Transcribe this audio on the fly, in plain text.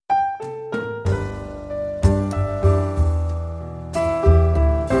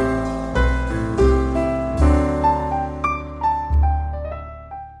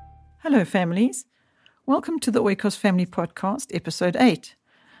Hello, families. Welcome to the Oikos Family Podcast, Episode 8.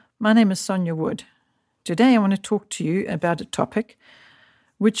 My name is Sonia Wood. Today I want to talk to you about a topic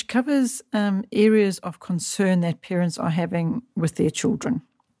which covers areas of concern that parents are having with their children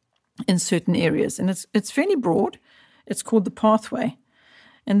in certain areas. And it's fairly broad. It's called the pathway.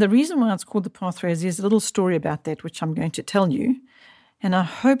 And the reason why it's called the pathway is there's a little story about that which I'm going to tell you. And I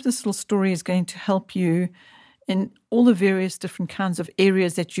hope this little story is going to help you in all the various different kinds of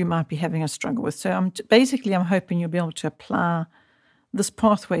areas that you might be having a struggle with. So I'm hoping you'll be able to apply this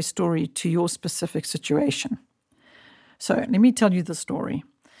pathway story to your specific situation. So let me tell you the story.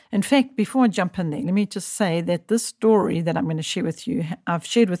 In fact, before I jump in there, let me just say that this story that I'm going to share with you, I've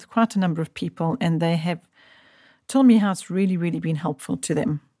shared with quite a number of people, and they have told me how it's really, really been helpful to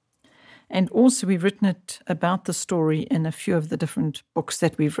them. And also we've written it about the story in a few of the different books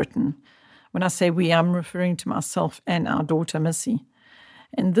that we've written. When I say we, I'm referring to myself and our daughter, Missy.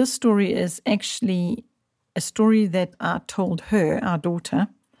 And this story is actually a story that I told her, our daughter,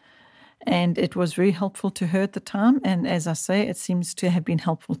 and it was very helpful to her at the time. And as I say, it seems to have been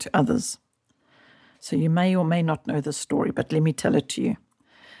helpful to others. So you may or may not know this story, but let me tell it to you.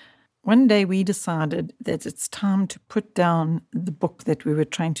 One day we decided that it's time to put down the book that we were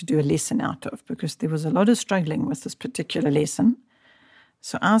trying to do a lesson out of, because there was a lot of struggling with this particular lesson.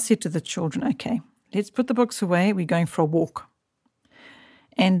 So I said to the children, okay, let's put the books away. We're going for a walk.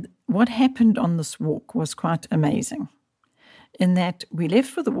 And what happened on this walk was quite amazing, in that we left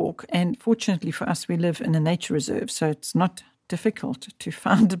for the walk, and fortunately for us, we live in a nature reserve, so it's not difficult to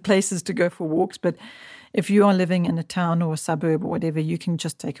find places to go for walks. But if you are living in a town or a suburb or whatever, you can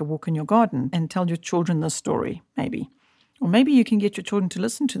just take a walk in your garden and tell your children this story, maybe. Or maybe you can get your children to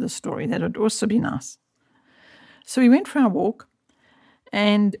listen to the story. That would also be nice. So we went for our walk.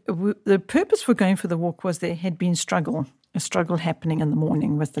 And the purpose for going for the walk was there had been a struggle happening in the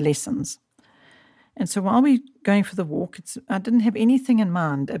morning with the lessons. And so while we were going for the walk, I didn't have anything in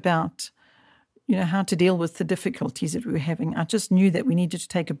mind about, how to deal with the difficulties that we were having. I just knew that we needed to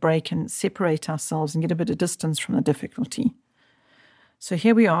take a break and separate ourselves and get a bit of distance from the difficulty. So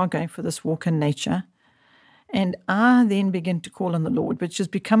here we are going for this walk in nature. And I then begin to call on the Lord, which has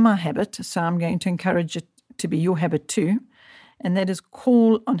become my habit. So I'm going to encourage it to be your habit too. And that is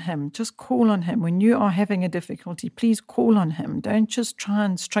call on Him. Just call on Him. When you are having a difficulty, please call on Him. Don't just try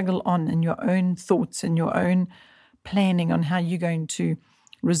and struggle on in your own thoughts and your own planning on how you're going to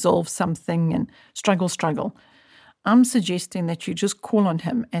resolve something and struggle. I'm suggesting that you just call on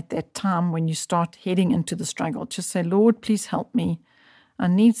Him at that time when you start heading into the struggle. Just say, Lord, please help me. I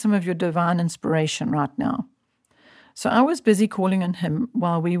need some of your divine inspiration right now. So I was busy calling on Him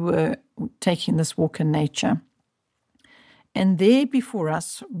while we were taking this walk in nature. And there before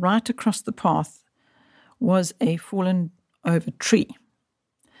us, right across the path, was a fallen over tree.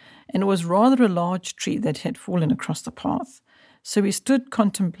 And it was rather a large tree that had fallen across the path. So we stood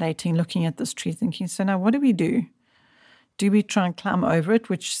contemplating, looking at this tree, thinking, so now what do we do? Do we try and climb over it,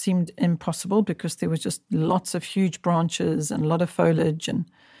 which seemed impossible because there was just lots of huge branches and a lot of foliage, and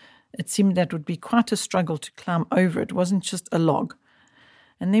it seemed that would be quite a struggle to climb over it. It wasn't just a log.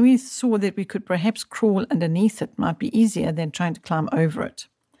 And then we saw that we could perhaps crawl underneath it, might be easier than trying to climb over it.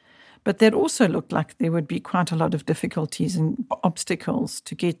 But that also looked like there would be quite a lot of difficulties and obstacles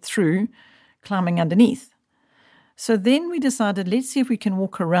to get through climbing underneath. So then we decided, let's see if we can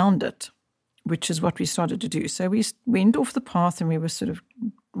walk around it, which is what we started to do. So we went off the path and we were sort of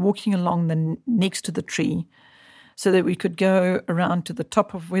walking along next to the tree, so that we could go around to the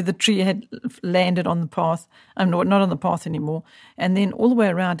top of where the tree had landed on the path. Not on the path anymore. And then all the way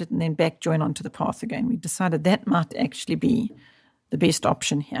around it and then back join onto the path again. We decided that might actually be the best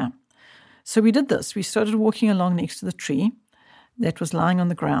option here. So we did this. We started walking along next to the tree that was lying on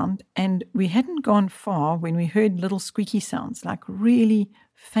the ground. And we hadn't gone far when we heard little squeaky sounds, like really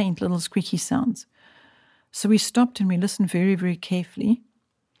faint little squeaky sounds. So we stopped and we listened very, very carefully.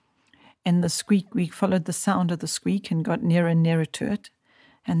 And the squeak, we followed the sound of the squeak and got nearer and nearer to it.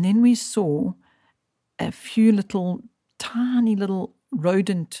 And then we saw a few tiny little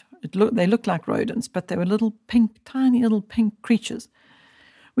rodent. They looked like rodents, but they were tiny little pink creatures.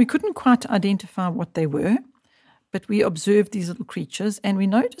 We couldn't quite identify what they were, but we observed these little creatures and we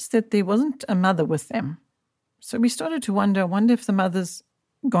noticed that there wasn't a mother with them. So we started to wonder if the mother's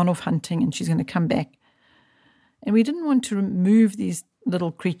gone off hunting and she's going to come back. And we didn't want to remove these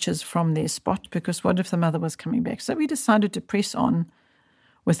little creatures from their spot, because what if the mother was coming back? So we decided to press on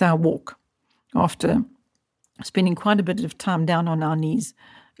with our walk after spending quite a bit of time down on our knees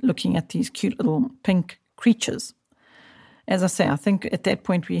looking at these cute little pink creatures. As I say, I think at that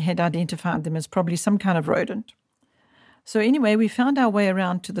point we had identified them as probably some kind of rodent. So anyway, we found our way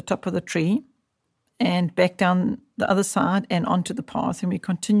around to the top of the tree and back down the other side and onto the path, and we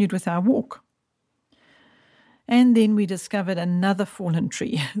continued with our walk. And then we discovered another fallen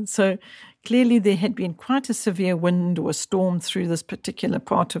tree. So clearly there had been quite a severe wind or a storm through this particular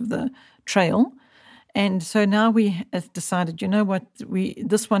part of the trail. And so now we have decided, you know what,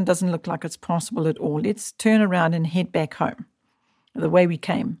 this one doesn't look like it's passable at all. Let's turn around and head back home the way we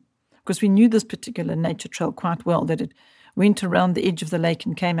came. Because we knew this particular nature trail quite well, that it went around the edge of the lake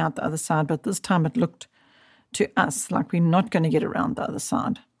and came out the other side. But this time it looked to us like we're not going to get around the other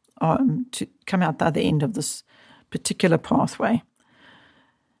side, to come out the other end of this particular pathway.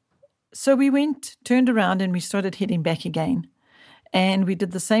 So we turned around and we started heading back again. And we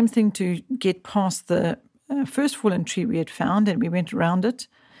did the same thing to get past the first fallen tree we had found, and we went around it.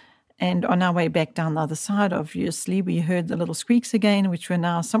 And on our way back down the other side, obviously, we heard the little squeaks again, which were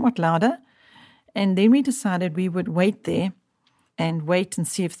now somewhat louder. And then we decided we would wait there and wait and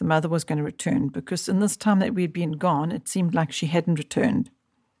see if the mother was going to return, because in this time that we'd been gone, it seemed like she hadn't returned.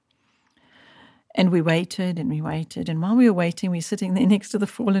 And we waited and we waited. And while we were waiting, we were sitting there next to the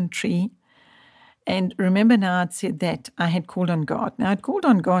fallen tree. And remember now, I'd said that I had called on God. Now, I'd called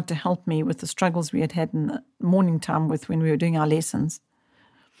on God to help me with the struggles we had in the morning time when we were doing our lessons.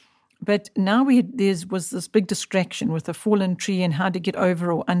 But now there was this big distraction with the fallen tree and how to get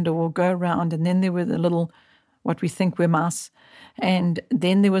over or under or go around. And then there were the little, what we think were mice. And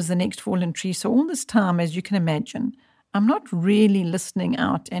then there was the next fallen tree. So all this time, as you can imagine, I'm not really listening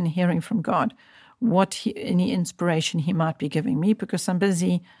out and hearing from God any inspiration he might be giving me, because I'm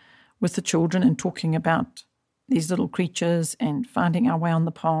busy with the children and talking about these little creatures and finding our way on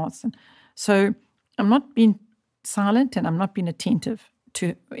the path. And so I'm not being silent and I'm not being attentive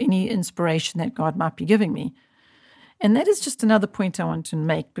to any inspiration that God might be giving me. And that is just another point I want to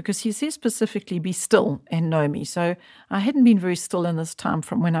make, because he says specifically, be still and know me. So I hadn't been very still in this time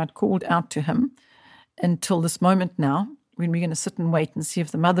from when I'd called out to him until this moment now, when we're going to sit and wait and see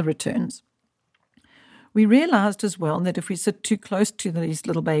if the mother returns. We realized as well that if we sit too close to these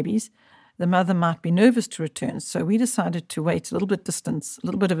little babies, the mother might be nervous to return. So we decided to wait a little bit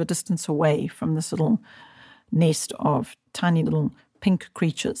of a distance away from this little nest of tiny little pink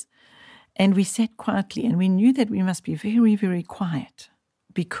creatures. And we sat quietly, and we knew that we must be very, very quiet,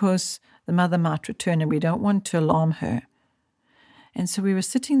 because the mother might return and we don't want to alarm her. And so we were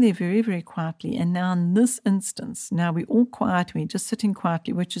sitting there very, very quietly. And now in this instance, now we're all quiet, we're just sitting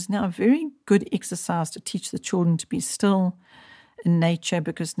quietly, which is now a very good exercise to teach the children to be still in nature,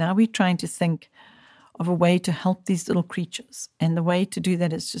 because now we're trying to think of a way to help these little creatures. And the way to do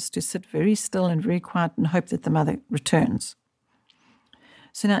that is just to sit very still and very quiet and hope that the mother returns.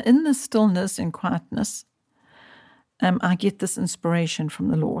 So now in this stillness and quietness, I get this inspiration from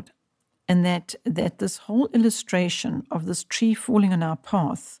the Lord. And that this whole illustration of this tree falling on our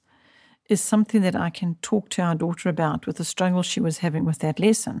path is something that I can talk to our daughter about with the struggle she was having with that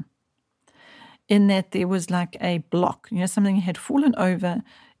lesson. In that there was like a block, something had fallen over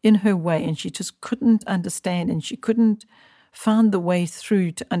in her way, and she just couldn't understand, and she couldn't find the way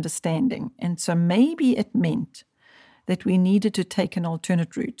through to understanding. And so maybe it meant that we needed to take an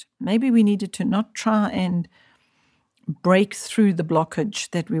alternate route. Maybe we needed to not try and break through the blockage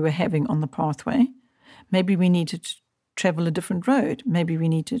that we were having on the pathway. Maybe we needed to travel a different road. Maybe we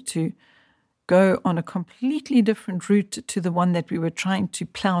needed to go on a completely different route to the one that we were trying to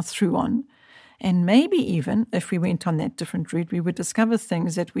plow through on. And maybe even if we went on that different route, we would discover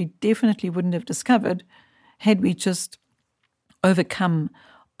things that we definitely wouldn't have discovered had we just overcome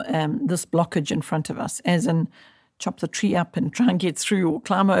this blockage in front of us, as in chop the tree up and try and get through, or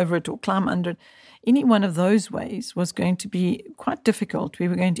climb over it, or climb under it. Any one of those ways was going to be quite difficult. We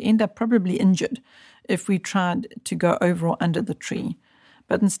were going to end up probably injured if we tried to go over or under the tree.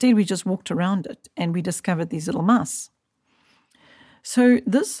 But instead we just walked around it and we discovered these little mice. So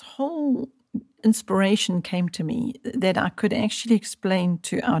this whole inspiration came to me that I could actually explain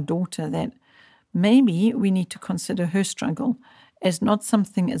to our daughter that maybe we need to consider her struggle as not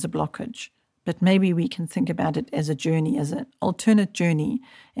something as a blockage, but maybe we can think about it as a journey, as an alternate journey,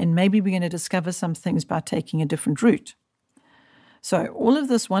 and maybe we're going to discover some things by taking a different route. So all of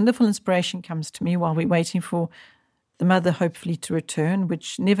this wonderful inspiration comes to me while we're waiting for the mother hopefully to return,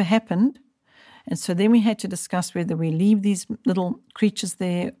 which never happened. And so then we had to discuss whether we leave these little creatures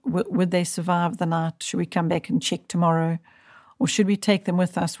there. Would they survive the night? Should we come back and check tomorrow? Or should we take them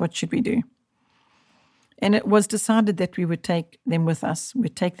with us? What should we do? And it was decided that we would take them with us.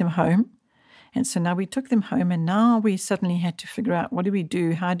 We'd take them home. And so now we took them home, and now we suddenly had to figure out, what do we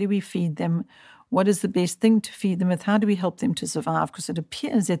do? How do we feed them? What is the best thing to feed them with? How do we help them to survive? Because it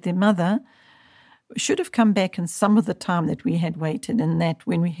appears that their mother should have come back in some of the time that we had waited, and that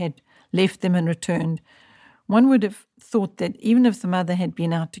when we had left them and returned, one would have thought that even if the mother had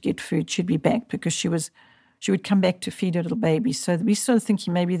been out to get food, she'd be back because she would come back to feed her little baby. So we started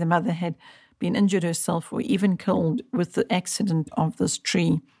thinking maybe the mother had been injured herself or even killed with the accident of this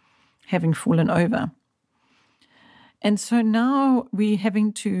tree having fallen over. And so now we're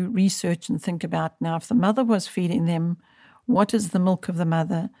having to research and think about, now if the mother was feeding them, what is the milk of the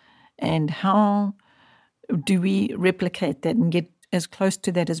mother, and how do we replicate that and get as close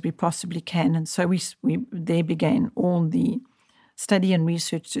to that as we possibly can? And so we there began all the study and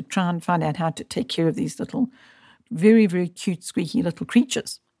research to try and find out how to take care of these little, very, very cute, squeaky little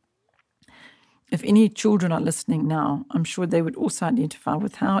creatures. If any children are listening now, I'm sure they would also identify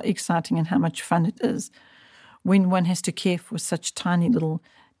with how exciting and how much fun it is when one has to care for such tiny little,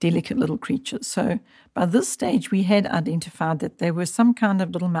 delicate little creatures. So by this stage, we had identified that they were some kind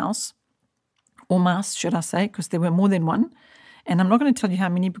of little mouse, or mice, should I say, because there were more than one. And I'm not going to tell you how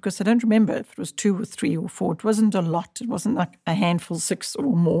many because I don't remember if it was 2 or 3 or 4. It wasn't a lot. It wasn't like a handful, 6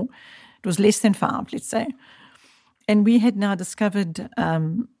 or more. It was less than 5, let's say. And we had now discovered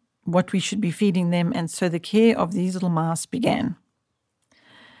what we should be feeding them, and so the care of these little mice began.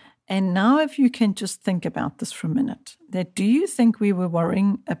 And now if you can just think about this for a minute, that do you think we were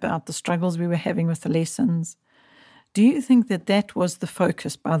worrying about the struggles we were having with the lessons? Do you think that that was the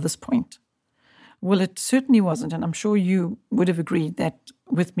focus by this point? Well, it certainly wasn't, and I'm sure you would have agreed that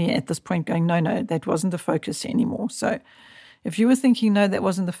with me at this point going, no, that wasn't the focus anymore. So if you were thinking, no, that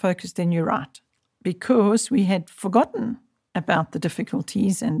wasn't the focus, then you're right, because we had forgotten about the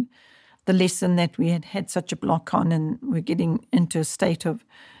difficulties and the lesson that we had had such a block on, and we're getting into a state of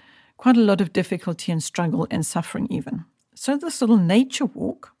quite a lot of difficulty and struggle and suffering even. So this little nature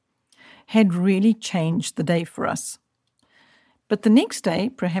walk had really changed the day for us. But the next day,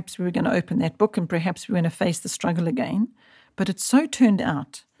 perhaps we were going to open that book and perhaps we were going to face the struggle again. But it so turned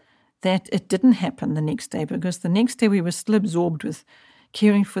out that it didn't happen the next day, because the next day we were still absorbed with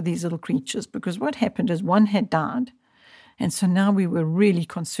caring for these little creatures, because what happened is one had died. And so now we were really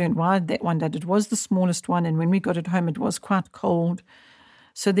concerned why that one died. It was the smallest one, and when we got it home, it was quite cold.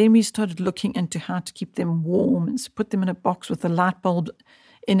 So then we started looking into how to keep them warm and put them in a box with a light bulb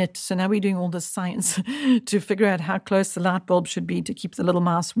in it. So now we're doing all this science to figure out how close the light bulb should be to keep the little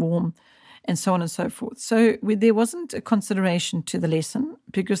mouse warm, and so on and so forth. So there wasn't a consideration to the lesson,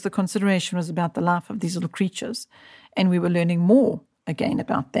 because the consideration was about the life of these little creatures, and we were learning more again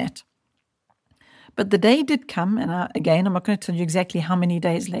about that. But the day did come, and I'm not going to tell you exactly how many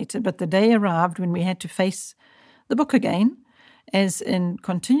days later, but the day arrived when we had to face the book again, as in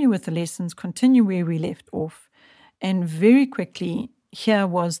continue with the lessons, continue where we left off. And very quickly, here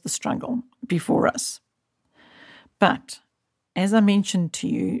was the struggle before us. But as I mentioned to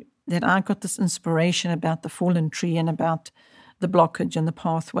you, that I got this inspiration about the fallen tree and about the blockage and the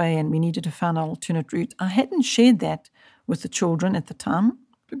pathway, and we needed to find an alternate route. I hadn't shared that with the children at the time,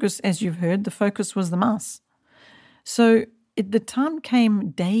 because as you've heard, the focus was the mouse. So the time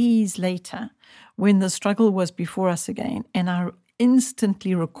came days later when the struggle was before us again, and I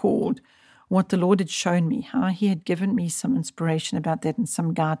instantly recalled what the Lord had shown me, how he had given me some inspiration about that and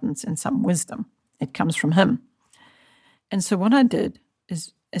some guidance and some wisdom. It comes from him. And so what I did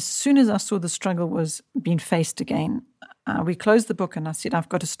is, as soon as I saw the struggle was being faced again, we closed the book and I said, I've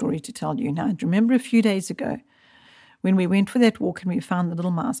got a story to tell you. Now, I remember a few days ago when we went for that walk and we found the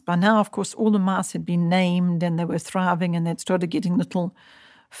little mice. By now, of course, all the mice had been named and they were thriving and they'd started getting little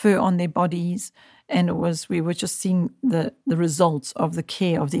fur on their bodies. And we were just seeing the results of the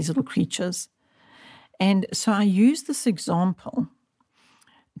care of these little creatures. And so I used this example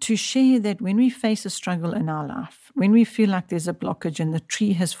to share that when we face a struggle in our life, when we feel like there's a blockage and the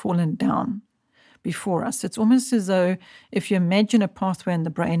tree has fallen down before us, it's almost as though if you imagine a pathway in the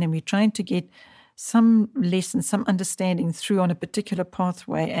brain and we're trying to get some lesson, some understanding through on a particular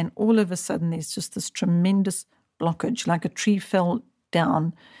pathway, and all of a sudden there's just this tremendous blockage, like a tree fell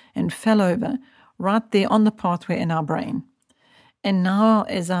down and fell over right there on the pathway in our brain. And now,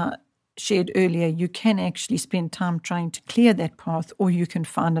 as I shared earlier, you can actually spend time trying to clear that path, or you can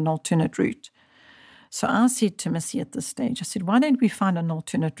find an alternate route. So I said to Missy at this stage, I said, why don't we find an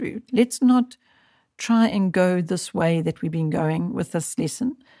alternate route? Let's not try and go this way that we've been going with this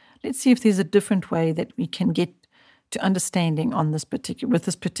lesson. Let's see if there's a different way that we can get to understanding on this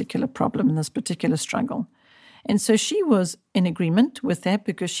particular problem and this particular struggle. And so she was in agreement with that,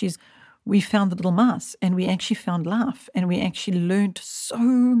 because we found the little mouse and we actually found life, and we actually learned so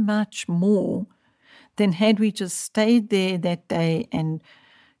much more than had we just stayed there that day and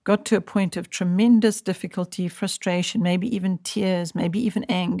got to a point of tremendous difficulty, frustration, maybe even tears, maybe even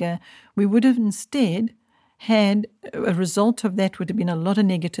anger, we would have instead had a result of that would have been a lot of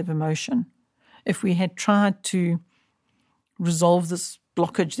negative emotion. If we had tried to resolve this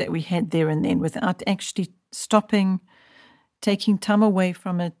blockage that we had there and then without actually stopping, taking time away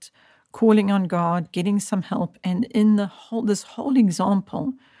from it, calling on God, getting some help, and in this whole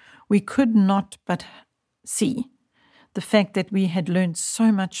example, we could not but see the fact that we had learned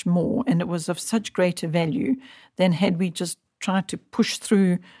so much more and it was of such greater value than had we just tried to push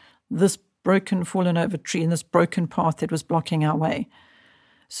through this broken, fallen over tree and this broken path that was blocking our way.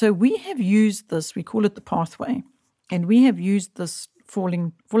 So we have used this, we call it the pathway, and we have used this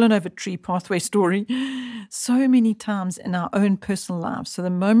fallen over tree pathway story so many times in our own personal lives. So the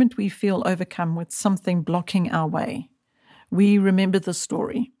moment we feel overcome with something blocking our way, we remember the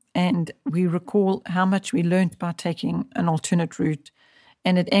story and we recall how much we learned by taking an alternate route,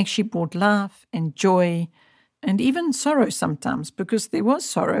 and it actually brought laugh and joy and even sorrow sometimes, because there was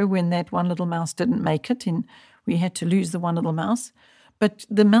sorrow when that one little mouse didn't make it and we had to lose the one little mouse. But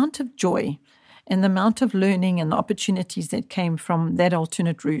the amount of joy and the amount of learning and the opportunities that came from that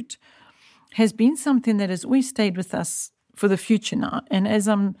alternate route has been something that has always stayed with us for the future now. And as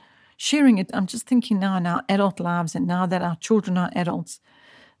I'm sharing it, I'm just thinking now in our adult lives, and now that our children are adults,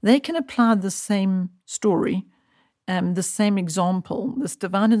 they can apply the same story, the same example, this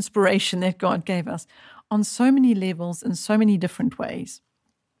divine inspiration that God gave us on so many levels in so many different ways.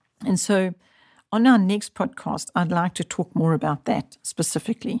 And so on our next podcast, I'd like to talk more about that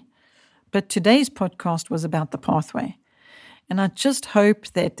specifically. But today's podcast was about the pathway. And I just hope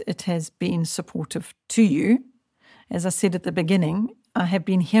that it has been supportive to you. As I said at the beginning, I have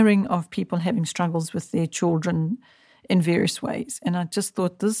been hearing of people having struggles with their children in various ways. And I just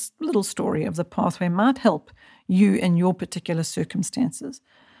thought this little story of the pathway might help you in your particular circumstances.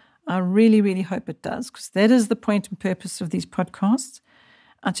 I really, really hope it does, because that is the point and purpose of these podcasts.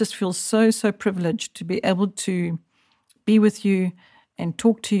 I just feel so, so privileged to be able to be with you and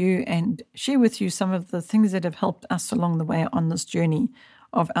talk to you and share with you some of the things that have helped us along the way on this journey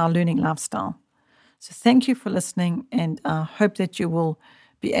of our learning lifestyle. So thank you for listening, and I hope that you will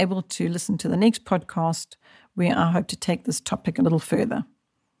be able to listen to the next podcast where I hope to take this topic a little further.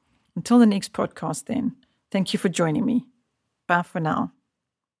 Until the next podcast then, thank you for joining me. Bye for now.